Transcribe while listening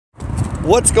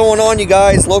What's going on, you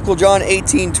guys? Local John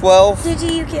 1812.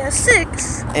 DGUK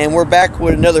 6. And we're back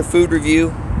with another food review.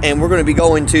 And we're going to be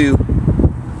going to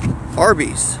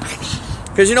Arby's.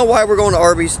 Because you know why we're going to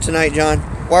Arby's tonight, John?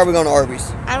 Why are we going to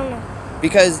Arby's? I don't know.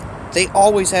 Because they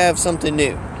always have something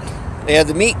new. They have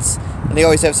the meats, and they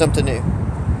always have something new.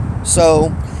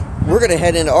 So, we're going to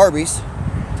head into Arby's.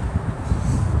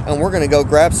 And we're going to go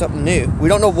grab something new. We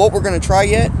don't know what we're going to try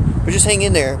yet, but just hang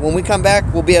in there. When we come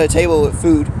back, we'll be at a table with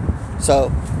food. So,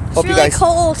 hope you guys... It's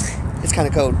really cold. It's kind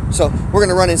of cold. So, we're going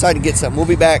to run inside and get something. We'll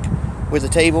be back with a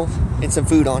table and some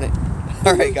food on it.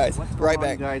 Alright, guys. Right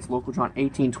back. Guys, Local John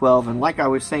 1812. And like I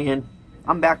was saying,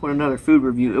 I'm back with another food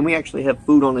review. And we actually have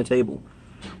food on the table.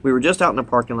 We were just out in the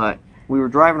parking lot. We were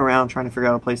driving around trying to figure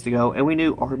out a place to go. And we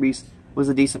knew Arby's was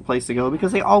a decent place to go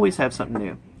because they always have something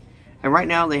new. And right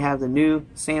now, they have the new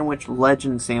Sandwich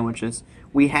Legend sandwiches.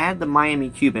 We had the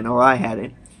Miami Cuban, or I had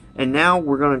it. And now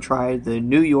we're going to try the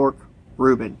New York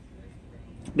Reuben.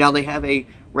 Now they have a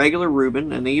regular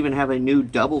Reuben, and they even have a new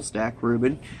double stack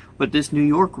Reuben. But this New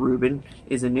York Reuben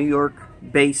is a New York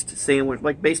based sandwich,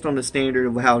 like based on the standard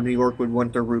of how New York would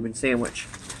want their Reuben sandwich.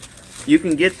 You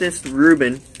can get this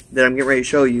Reuben that I'm getting ready to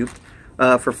show you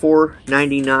for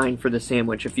 $4.99 for the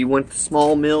sandwich. If you want the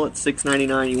small meal, it's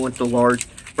 $6.99. You want the large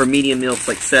or medium meal, it's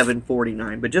like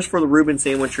 $7.49. But just for the Reuben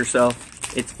sandwich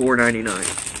yourself, it's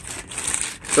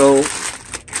 $4.99. So,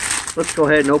 let's go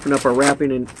ahead and open up our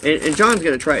wrapping. And John's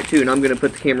going to try it too, and I'm going to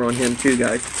put the camera on him too,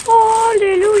 guys.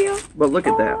 Hallelujah. But look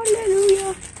at that.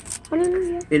 Hallelujah.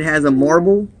 Hallelujah. It has a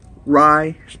marble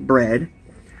rye bread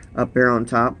up there on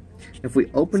top. If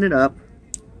we open it up,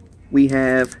 we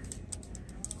have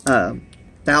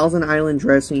Thousand Island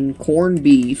dressing, corned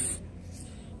beef,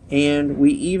 and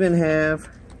we even have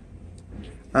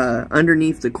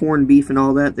underneath the corned beef and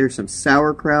all that, there's some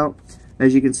sauerkraut,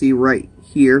 as you can see right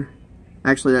here.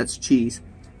 Actually, that's cheese.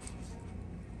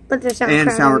 But there's sauerkraut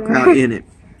and sauerkraut in it.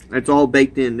 It's all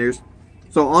baked in.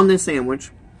 So on this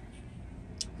sandwich,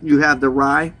 you have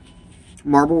the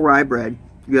marble rye bread,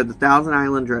 you have the Thousand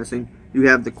Island dressing, you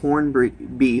have the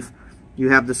corned beef, you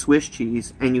have the Swiss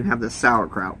cheese, and you have the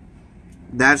sauerkraut.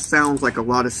 That sounds like a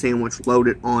lot of sandwich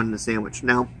loaded on the sandwich.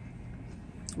 Now,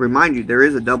 remind you, there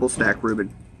is a double stack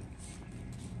Reuben.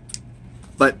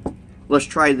 But let's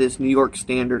try this New York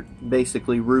standard,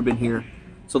 basically, Reuben here.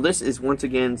 So this is, once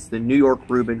again, the New York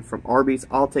Reuben from Arby's.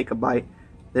 I'll take a bite.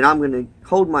 Then I'm going to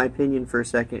hold my opinion for a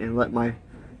second and let my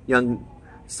young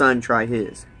son try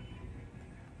his.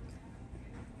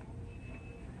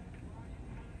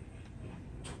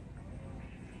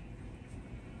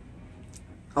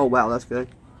 Oh, wow, that's good.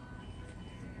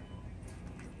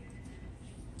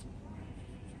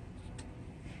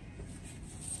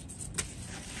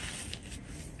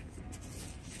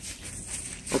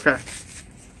 Okay.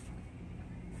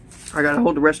 I gotta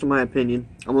hold the rest of my opinion.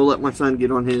 I'm gonna let my son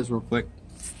get on his real quick.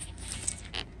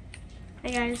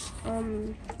 Hey guys, I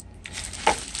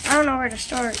don't know where to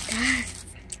start.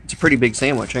 It's a pretty big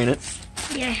sandwich, ain't it?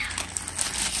 Yeah.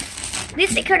 At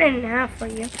least they cut it in half for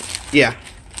you. Yeah.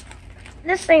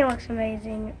 This thing looks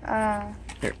amazing.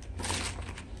 Here.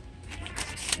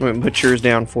 I'm gonna put yours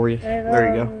down for you.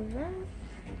 There you go.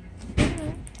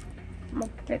 I'm gonna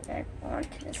put it back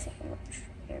onto the sandwich.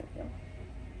 There we go.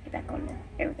 Get back on there.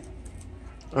 There we go.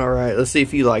 Alright, let's see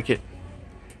if you like it.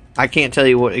 I can't tell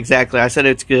you what exactly. I said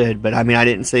it's good, but I mean, I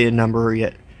didn't say a number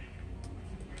yet.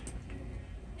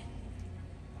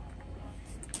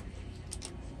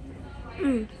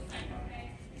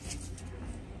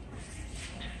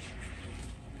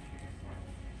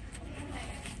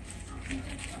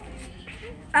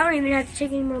 I don't even have to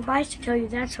take any more bites to tell you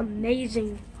that's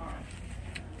amazing.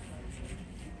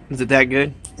 Is it that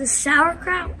good? The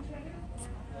sauerkraut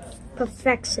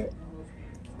perfects it.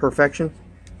 Perfection?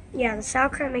 Yeah, the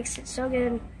sauerkraut makes it so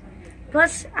good.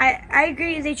 Plus, I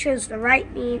agree they chose the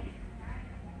right meat.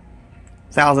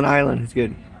 Thousand Island is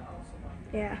good.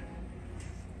 Yeah.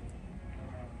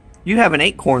 You haven't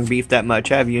ate corned beef that much,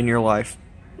 have you, in your life?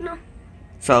 No.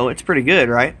 So, it's pretty good,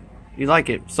 right? You like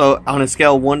it. So, on a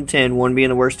scale of 1 to 10, 1 being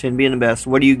the worst, 10 being the best,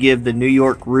 what do you give the New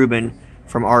York Reuben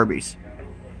from Arby's?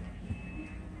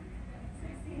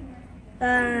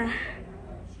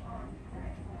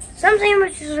 Some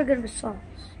sandwiches are good with sauce.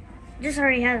 This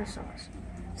already has a sauce.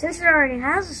 Since it already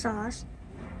has a sauce,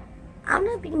 I'm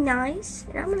going to be nice,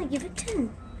 and I'm going to give it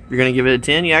 10. You're going to give it a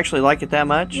 10? You actually like it that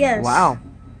much? Yes. Wow.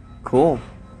 Cool.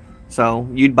 So,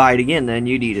 you'd buy it again then?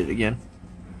 You'd eat it again?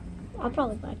 I'll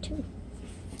probably buy 2.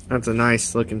 That's a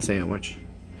nice looking sandwich.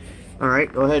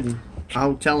 Alright, go ahead and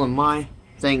I'll tell him my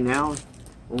thing now.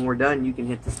 When we're done, you can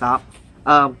hit the stop.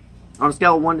 On a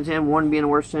scale of 1 to 10, 1 being the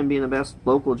worst, 10 being the best,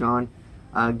 Local John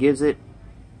gives it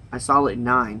a solid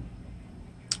 9.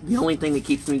 The only thing that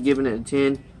keeps me giving it a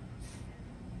 10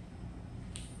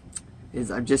 is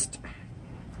a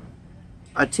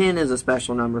 10 is a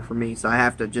special number for me, so I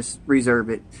have to just reserve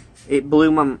it. It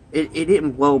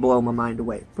didn't blow my mind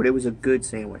away, but it was a good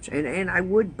sandwich, and I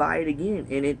would buy it again,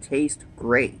 and it tastes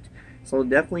great. So it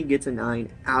definitely gets a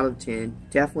 9 out of 10.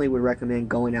 Definitely would recommend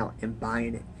going out and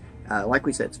buying it. Like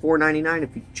we said, it's $4.99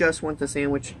 if you just want the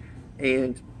sandwich,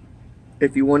 and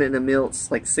if you want it in a meal,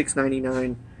 it's like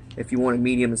 $6.99. If you want a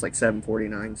medium, it's like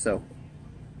 $7.49. So,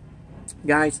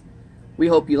 guys, we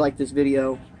hope you like this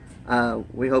video.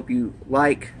 We hope you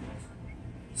like,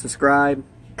 subscribe,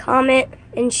 comment,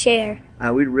 and share.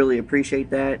 We'd really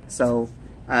appreciate that. So,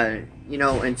 you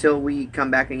know, until we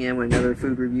come back again with another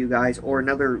food review, guys, or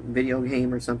another video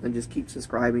game or something, just keep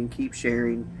subscribing, keep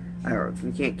sharing. Or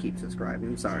you can't keep subscribing,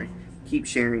 I'm sorry. Keep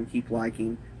sharing, keep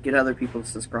liking, get other people to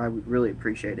subscribe. We'd really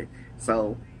appreciate it.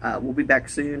 So, we'll be back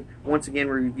soon. Once again,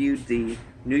 we reviewed the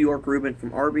New York Reuben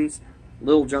from Arby's.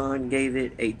 Lil John gave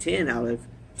it a 10 out of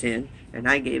 10, and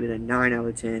I gave it a 9 out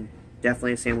of 10.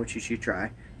 Definitely a sandwich you should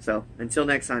try. So, until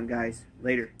next time, guys.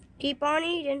 Later. Keep on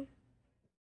eating.